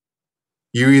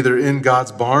 You're either in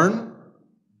God's barn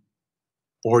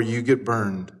or you get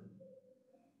burned.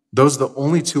 Those are the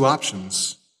only two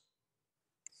options.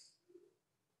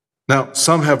 Now,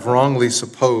 some have wrongly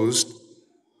supposed,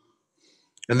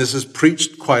 and this is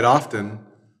preached quite often,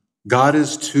 God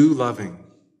is too loving.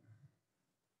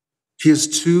 He is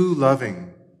too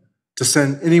loving to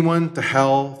send anyone to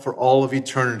hell for all of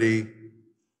eternity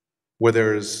where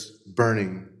there is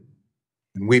burning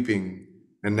and weeping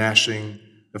and gnashing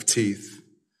of teeth.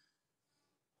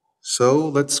 So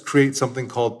let's create something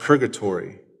called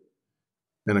purgatory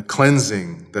and a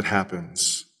cleansing that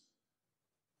happens.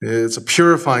 It's a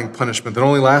purifying punishment that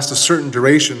only lasts a certain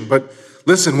duration. But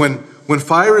listen, when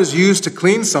fire is used to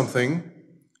clean something,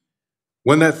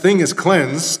 when that thing is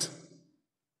cleansed,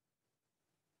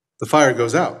 the fire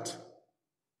goes out.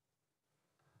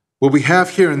 What we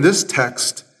have here in this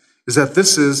text is that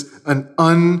this is an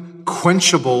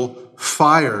unquenchable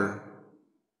fire.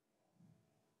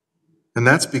 And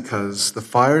that's because the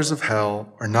fires of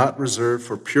hell are not reserved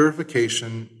for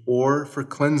purification or for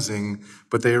cleansing,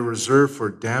 but they are reserved for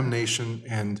damnation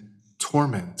and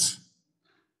torment.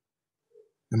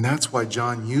 And that's why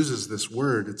John uses this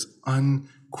word. It's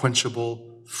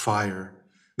unquenchable fire.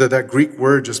 That Greek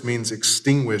word just means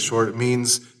extinguish, or it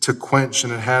means to quench,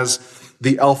 and it has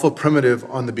the alpha primitive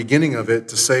on the beginning of it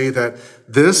to say that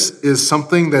this is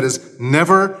something that is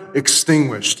never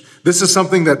extinguished. This is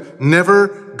something that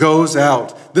never goes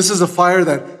out. This is a fire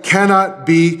that cannot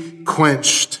be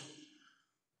quenched.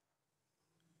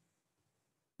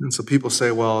 And so people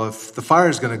say, well, if the fire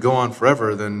is going to go on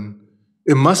forever, then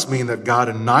it must mean that God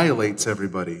annihilates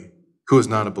everybody who is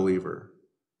not a believer,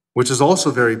 which is also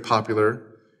very popular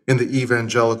in the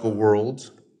evangelical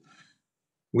world.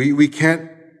 We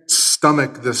can't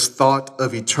stomach this thought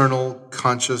of eternal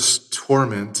conscious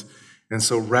torment. And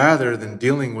so rather than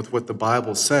dealing with what the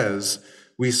Bible says,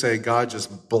 we say God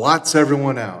just blots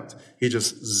everyone out. He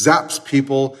just zaps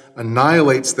people,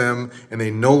 annihilates them, and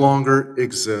they no longer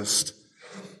exist.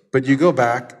 But you go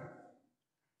back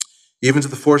even to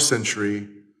the 4th century,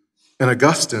 and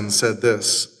Augustine said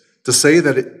this, to say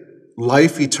that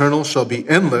life eternal shall be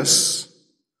endless,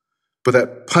 but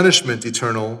that punishment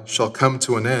eternal shall come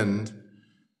to an end.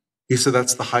 He said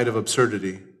that's the height of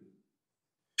absurdity.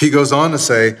 He goes on to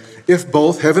say, if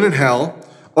both heaven and hell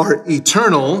are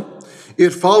eternal,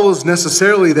 it follows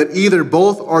necessarily that either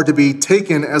both are to be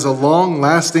taken as a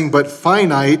long-lasting but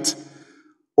finite,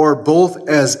 or both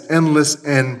as endless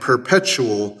and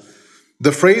perpetual.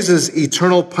 The phrases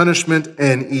eternal punishment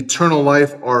and eternal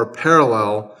life are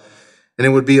parallel, and it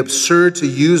would be absurd to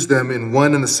use them in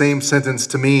one and the same sentence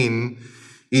to mean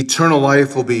eternal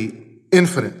life will be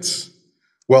infinite,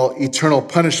 while eternal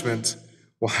punishment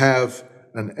will have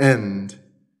an end.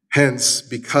 Hence,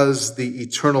 because the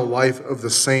eternal life of the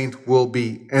saint will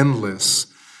be endless,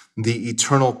 the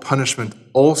eternal punishment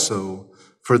also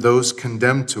for those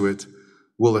condemned to it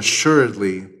will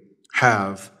assuredly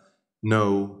have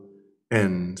no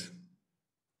end.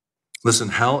 Listen,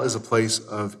 hell is a place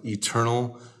of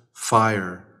eternal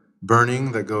fire,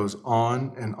 burning that goes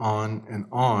on and on and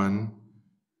on,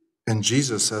 and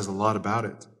Jesus says a lot about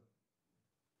it.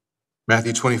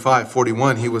 Matthew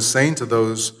 25:41, he was saying to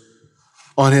those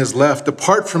on his left,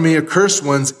 "Depart from me, accursed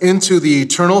ones, into the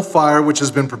eternal fire which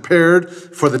has been prepared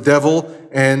for the devil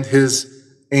and his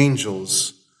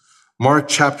angels." Mark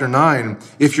chapter 9,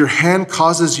 "If your hand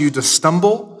causes you to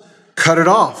stumble, cut it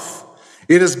off.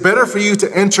 It is better for you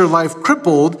to enter life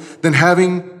crippled than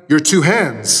having your two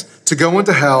hands to go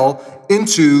into hell,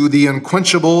 into the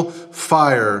unquenchable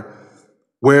fire,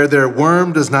 where their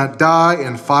worm does not die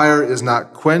and fire is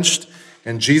not quenched."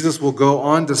 And Jesus will go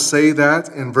on to say that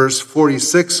in verse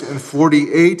 46 and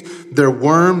 48, "Their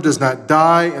worm does not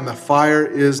die and the fire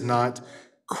is not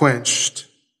quenched."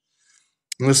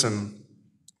 Listen,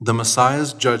 the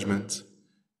Messiah's judgment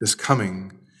is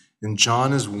coming, and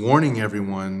John is warning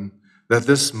everyone that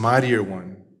this mightier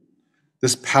one,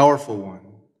 this powerful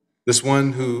one, this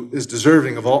one who is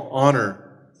deserving of all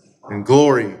honor and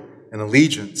glory and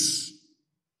allegiance,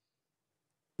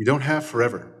 you don't have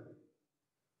forever.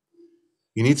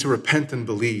 You need to repent and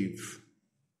believe,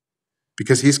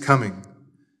 because he's coming,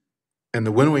 and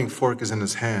the winnowing fork is in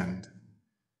his hand,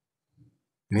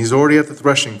 and he's already at the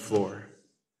threshing floor,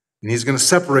 and he's going to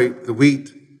separate the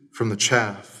wheat from the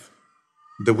chaff.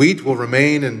 The wheat will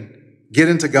remain and get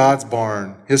into God's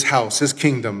barn, his house, his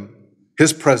kingdom,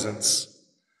 his presence,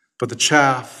 but the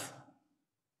chaff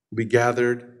will be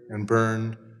gathered and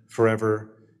burned forever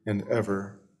and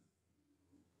ever.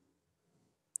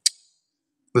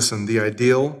 Listen, the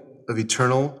ideal of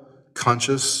eternal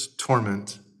conscious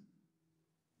torment,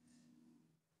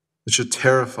 it should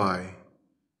terrify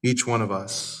each one of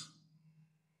us.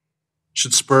 It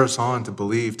should spur us on to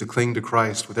believe, to cling to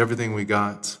Christ with everything we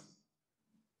got.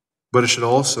 But it should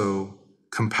also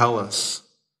compel us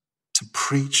to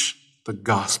preach the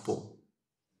gospel.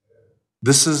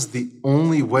 This is the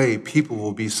only way people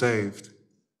will be saved.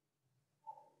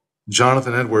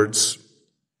 Jonathan Edwards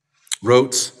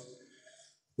wrote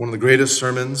one of the greatest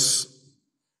sermons.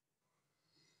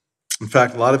 In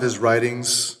fact, a lot of his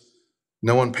writings,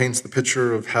 no one paints the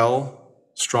picture of hell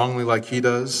strongly like he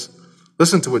does.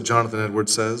 Listen to what Jonathan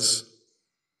Edwards says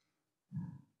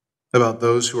about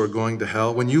those who are going to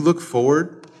hell. "When you look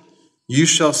forward, you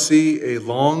shall see a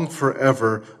long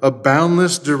forever, a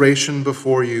boundless duration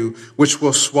before you, which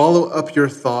will swallow up your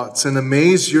thoughts and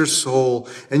amaze your soul,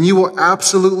 and you will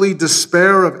absolutely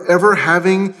despair of ever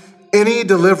having any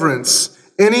deliverance,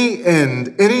 any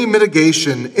end, any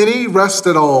mitigation, any rest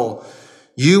at all.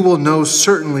 You will know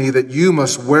certainly that you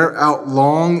must wear out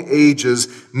long ages,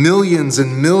 millions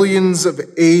and millions of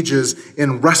ages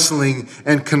in wrestling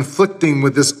and conflicting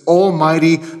with this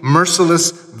almighty, merciless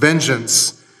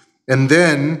vengeance. And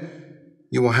then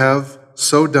you will have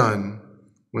so done,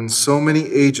 when so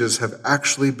many ages have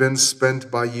actually been spent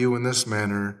by you in this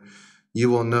manner, you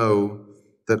will know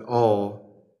that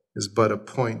all is but a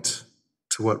point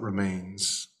to what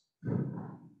remains."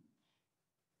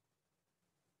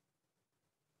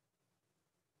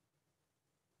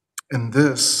 And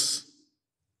this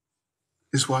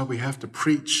is why we have to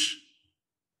preach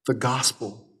the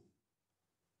gospel.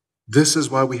 This is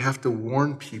why we have to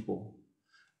warn people.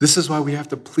 This is why we have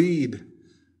to plead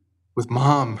with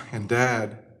mom and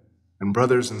dad and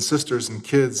brothers and sisters and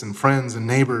kids and friends and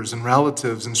neighbors and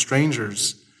relatives and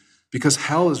strangers, because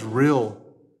hell is real,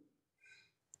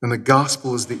 and the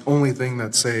gospel is the only thing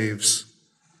that saves.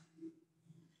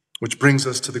 Which brings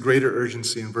us to the greater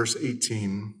urgency in verse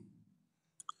 18.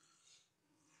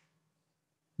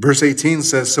 Verse 18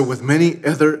 says, "So with many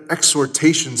other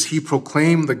exhortations, he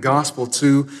proclaimed the gospel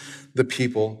to the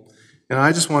people." And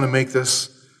I just want to make this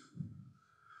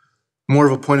more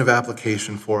of a point of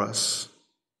application for us.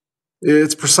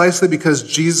 It's precisely because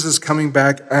Jesus is coming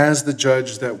back as the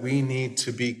judge that we need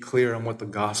to be clear on what the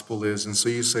gospel is. And so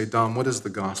you say, "Dom, what is the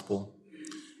gospel?"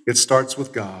 It starts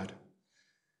with God,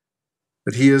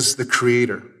 that he is the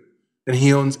creator, and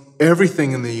he owns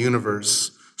everything in the universe.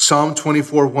 Psalm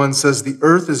 24:1 says, "The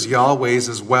earth is Yahweh's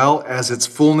as well as its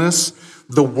fullness,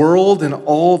 the world and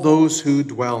all those who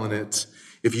dwell in it."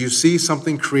 If you see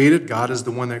something created, God is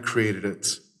the one that created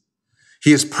it.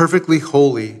 He is perfectly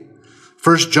holy.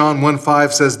 1 John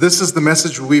 1:5 says, "This is the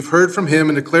message we've heard from him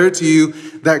and declare to you,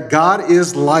 that God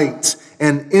is light,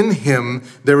 and in him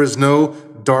there is no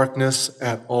darkness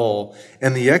at all."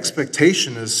 And the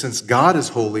expectation is, since God is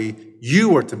holy,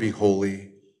 you are to be holy.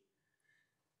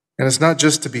 And it's not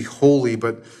just to be holy,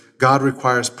 but God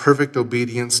requires perfect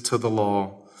obedience to the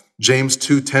law. James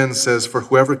 2:10 says, "For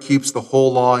whoever keeps the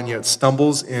whole law and yet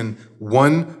stumbles in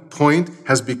one point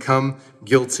has become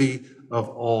guilty of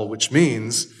all," which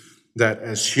means that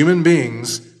as human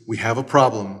beings, we have a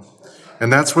problem.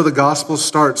 And that's where the gospel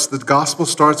starts. The gospel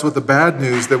starts with the bad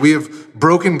news that we have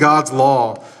broken God's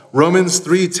law. Romans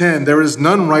 3:10, there is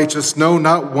none righteous, no,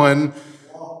 not one.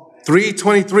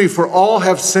 3:23, for all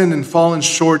have sinned and fallen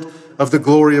short of the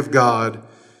glory of God,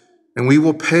 and we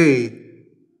will pay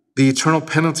the eternal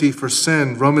penalty for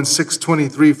sin. Romans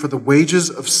 6:23, for the wages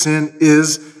of sin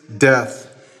is death.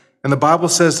 And the Bible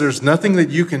says there's nothing that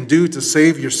you can do to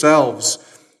save yourselves.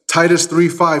 Titus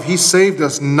 3:5, he saved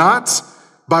us not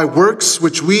by works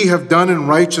which we have done in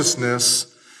righteousness,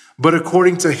 but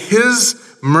according to his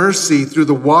mercy through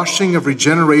the washing of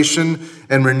regeneration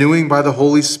and renewing by the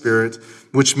Holy Spirit,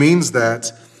 which means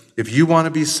that if you want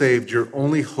to be saved, your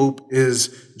only hope is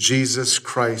Jesus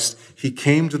Christ. He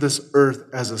came to this earth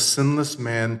as a sinless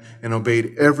man and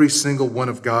obeyed every single one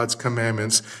of God's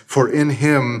commandments. For in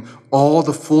him, all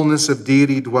the fullness of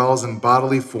deity dwells in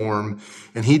bodily form.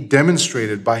 And he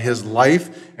demonstrated by his life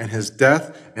and his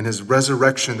death and his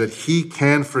resurrection that he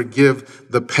can forgive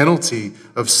the penalty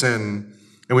of sin.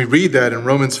 And we read that in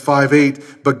Romans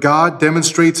 5:8, but God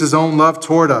demonstrates his own love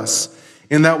toward us,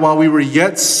 in that while we were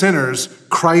yet sinners,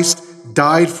 Christ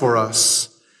died for us.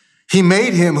 He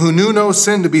made him who knew no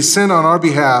sin to be sin on our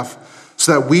behalf,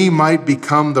 so that we might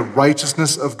become the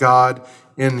righteousness of God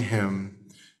in him.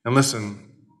 And listen,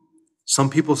 some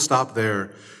people stop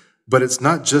there, but it's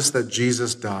not just that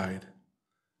Jesus died,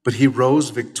 but he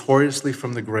rose victoriously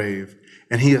from the grave,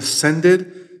 and he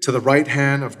ascended to the right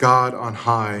hand of God on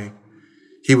high.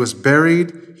 He was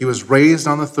buried, he was raised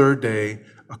on the third day,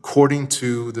 according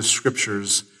to the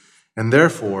scriptures, and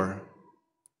therefore,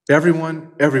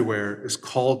 everyone everywhere is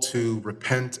called to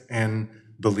repent and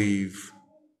believe.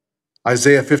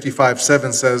 Isaiah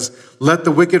 55:7 says, let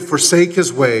the wicked forsake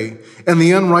his way, and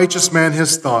the unrighteous man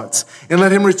his thoughts, and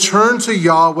let him return to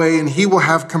Yahweh, and he will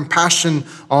have compassion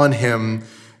on him,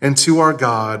 and to our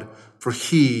God, for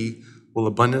he will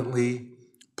abundantly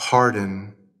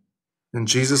pardon. And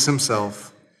Jesus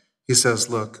himself, he says,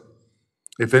 look,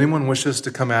 if anyone wishes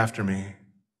to come after me,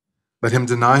 let him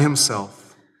deny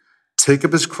himself, take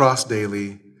up his cross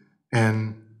daily,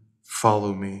 and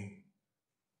follow me.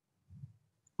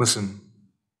 Listen,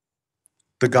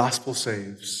 the gospel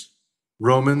saves.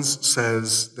 Romans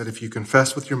says that if you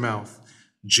confess with your mouth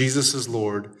Jesus is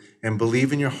Lord and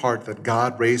believe in your heart that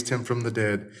God raised him from the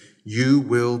dead, you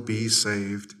will be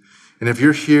saved. And if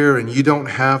you're here and you don't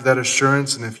have that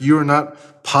assurance, and if you are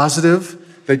not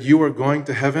positive that you are going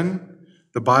to heaven,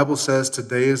 the Bible says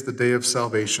today is the day of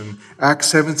salvation.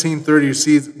 Acts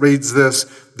 17:30 reads this,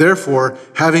 therefore,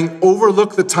 having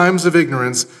overlooked the times of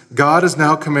ignorance, God is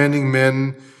now commanding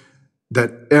men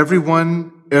that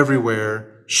everyone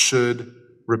everywhere should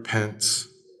repent.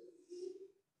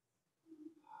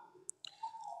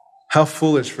 How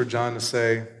foolish for John to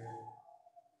say,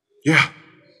 yeah,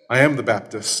 I am the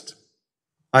Baptist.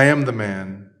 I am the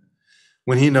man,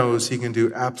 when he knows he can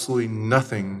do absolutely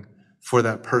nothing for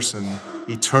that person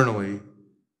eternally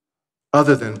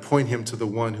other than point him to the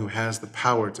one who has the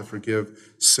power to forgive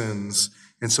sins.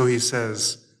 And so he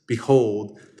says,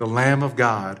 behold, the Lamb of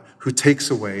God who takes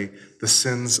away the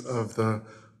sins of the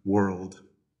world.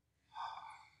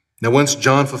 Now, once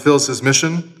John fulfills his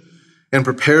mission and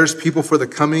prepares people for the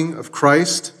coming of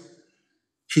Christ,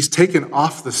 he's taken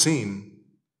off the scene.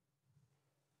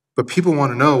 But people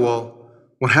want to know, well,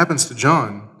 what happens to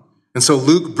John? And so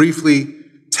Luke briefly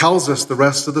tells us the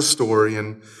rest of the story,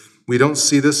 and we don't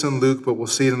see this in Luke, but we'll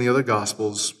see it in the other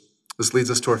Gospels. This leads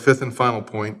us to our fifth and final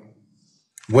point.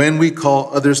 When we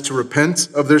call others to repent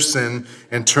of their sin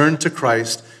and turn to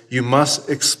Christ, you must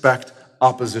expect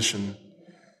opposition.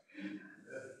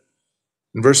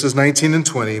 In verses 19 and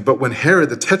 20, but when Herod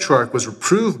the Tetrarch was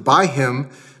reproved by him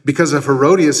because of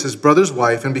Herodias, his brother's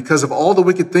wife, and because of all the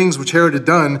wicked things which Herod had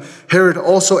done, Herod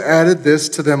also added this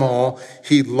to them all.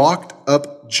 He locked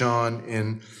up John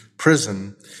in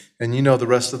prison. And you know the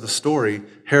rest of the story.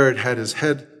 Herod had his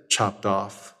head chopped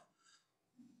off.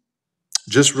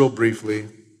 Just real briefly,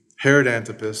 Herod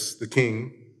Antipas, the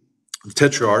king, the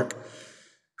Tetrarch,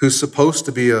 who's supposed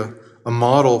to be a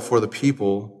model for the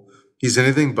people, he's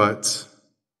anything but.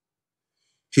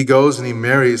 He goes and he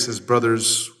marries his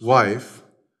brother's wife,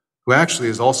 who actually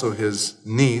is also his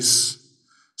niece.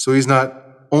 So he's not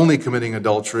only committing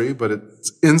adultery, but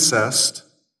it's incest.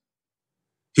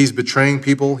 He's betraying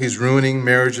people. He's ruining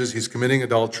marriages. He's committing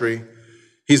adultery.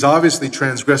 He's obviously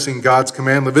transgressing God's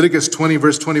command. Leviticus 20,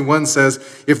 verse 21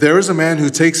 says, if there is a man who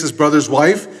takes his brother's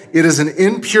wife, it is an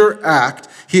impure act.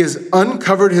 He has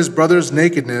uncovered his brother's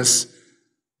nakedness.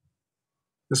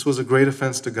 This was a great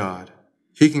offense to God.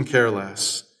 He can care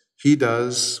less. He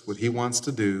does what he wants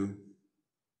to do.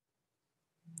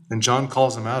 And John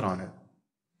calls him out on it.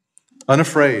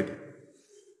 Unafraid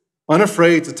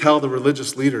to tell the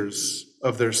religious leaders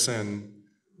of their sin.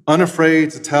 unafraid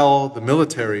to tell the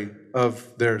military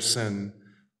of their sin,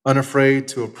 unafraid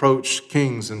to approach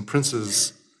kings and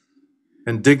princes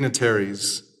and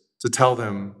dignitaries to tell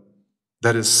them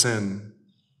that is sin.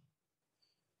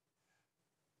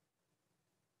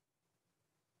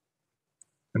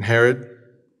 And Herod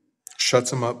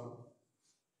shuts him up,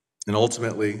 and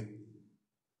ultimately,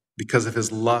 because of his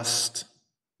lust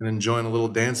and enjoying a little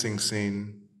dancing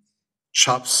scene,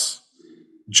 chops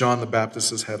John the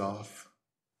Baptist's head off.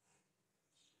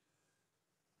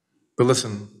 But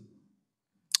listen,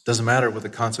 doesn't matter what the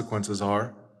consequences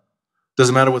are,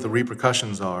 doesn't matter what the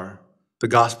repercussions are. The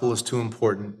gospel is too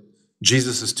important.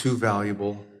 Jesus is too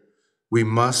valuable. We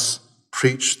must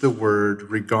preach the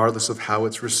word regardless of how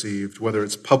it's received, whether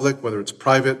it's public, whether it's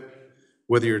private,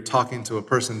 whether you're talking to a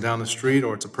person down the street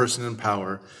or it's a person in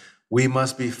power. We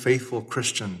must be faithful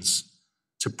Christians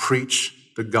to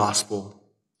preach the gospel.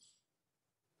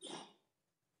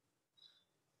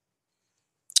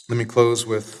 Let me close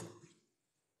with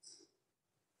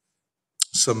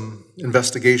some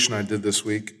investigation I did this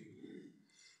week.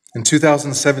 In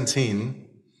 2017,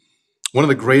 one of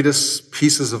the greatest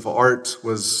pieces of art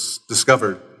was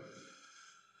discovered.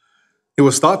 It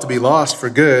was thought to be lost for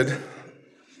good.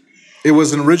 It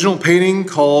was an original painting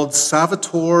called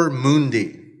Salvator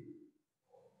Mundi.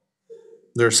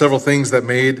 There are several things that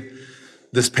made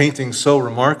this painting so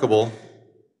remarkable.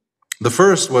 The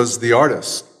first was the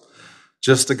artist,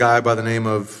 just a guy by the name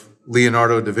of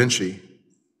Leonardo da Vinci.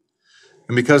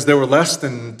 And because there were less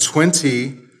than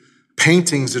 20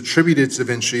 paintings attributed to Da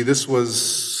Vinci, this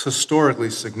was historically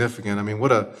significant. I mean,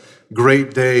 what a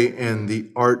great day in the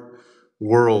art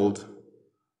world.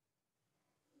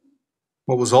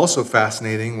 What was also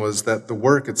fascinating was that the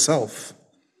work itself,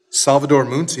 Salvator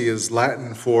Mundi, is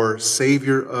Latin for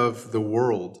Savior of the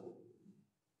world.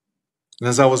 And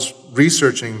as I was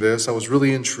researching this, I was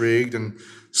really intrigued, and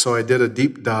so I did a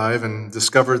deep dive and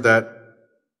discovered that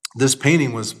this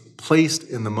painting was placed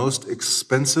in the most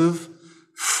expensive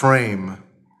frame.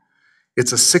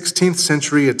 It's a 16th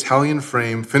century Italian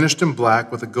frame finished in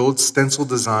black with a gold stencil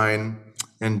design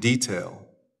and detail.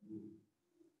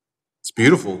 It's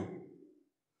beautiful.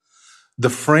 The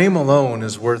frame alone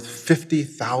is worth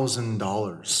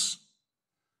 $50,000.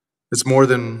 It's more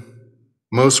than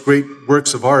most great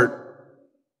works of art.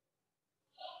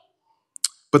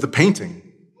 But the painting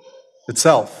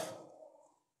itself,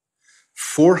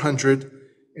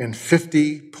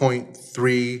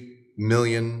 $450.3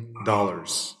 million.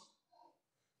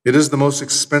 It is the most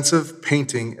expensive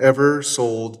painting ever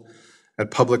sold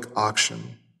at public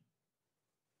auction.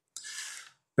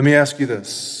 Let me ask you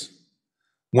this.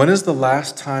 When is the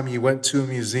last time you went to a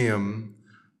museum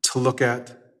to look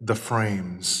at the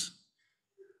frames?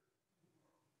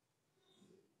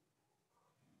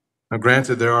 Now,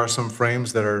 granted, there are some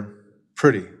frames that are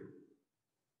pretty.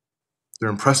 They're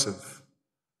impressive.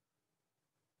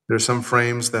 There are some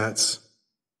frames that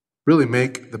really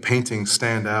make the painting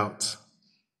stand out.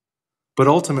 But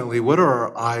ultimately, what are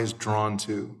our eyes drawn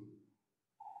to?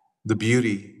 The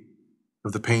beauty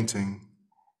of the painting,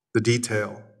 the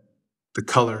detail, the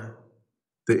color,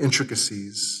 the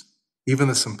intricacies, even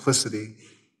the simplicity.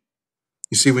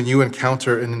 You see, when you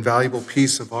encounter an invaluable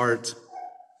piece of art,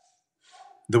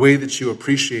 the way that you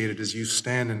appreciate it is you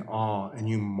stand in awe and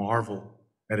you marvel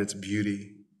at its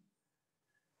beauty.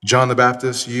 John the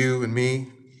Baptist, you and me,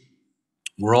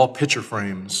 we're all picture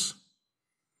frames.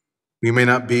 We may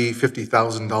not be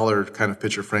 $50,000 kind of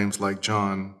picture frames like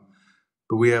John,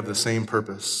 but we have the same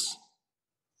purpose.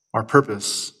 Our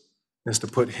purpose is to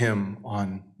put him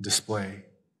on display,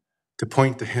 to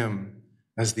point to him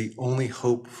as the only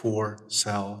hope for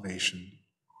salvation.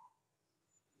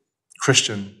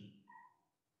 Christian,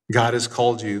 God has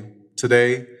called you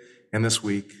today and this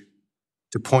week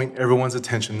to point everyone's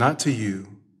attention not to you,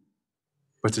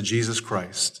 but to Jesus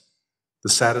Christ, the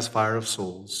satisfier of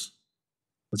souls.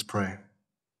 Let's pray.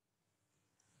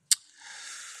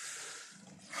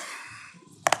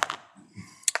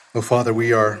 Oh, Father,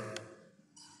 we are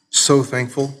so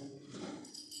thankful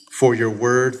for your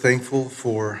word, thankful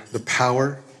for the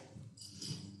power,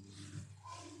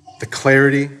 the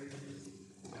clarity,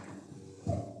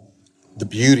 the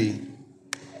beauty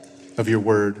of your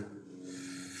word.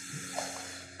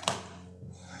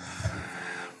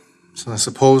 So I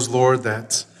suppose, Lord,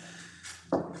 that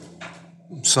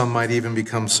some might even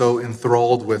become so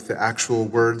enthralled with the actual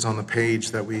words on the page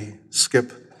that we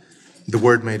skip the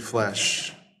word made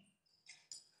flesh.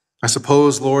 I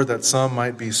suppose, Lord, that some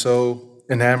might be so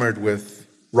enamored with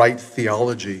right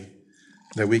theology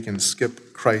that we can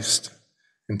skip Christ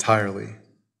entirely.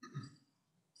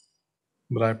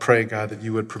 But I pray, God, that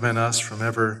you would prevent us from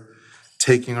ever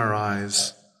taking our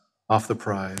eyes off the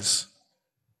prize,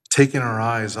 taking our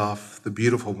eyes off the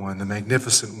beautiful one, the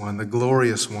magnificent one, the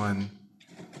glorious one,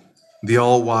 the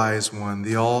all-wise one,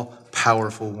 the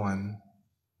all-powerful one.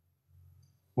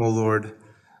 Oh Lord,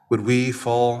 would we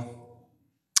fall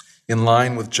in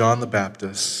line with John the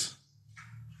Baptist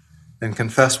and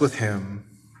confess with him,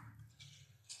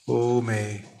 oh,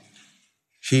 may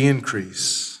he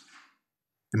increase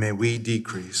and may we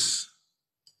decrease,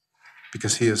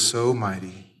 because he is so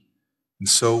mighty and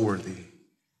so worthy.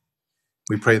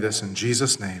 We pray this in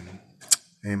Jesus' name.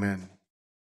 Amen.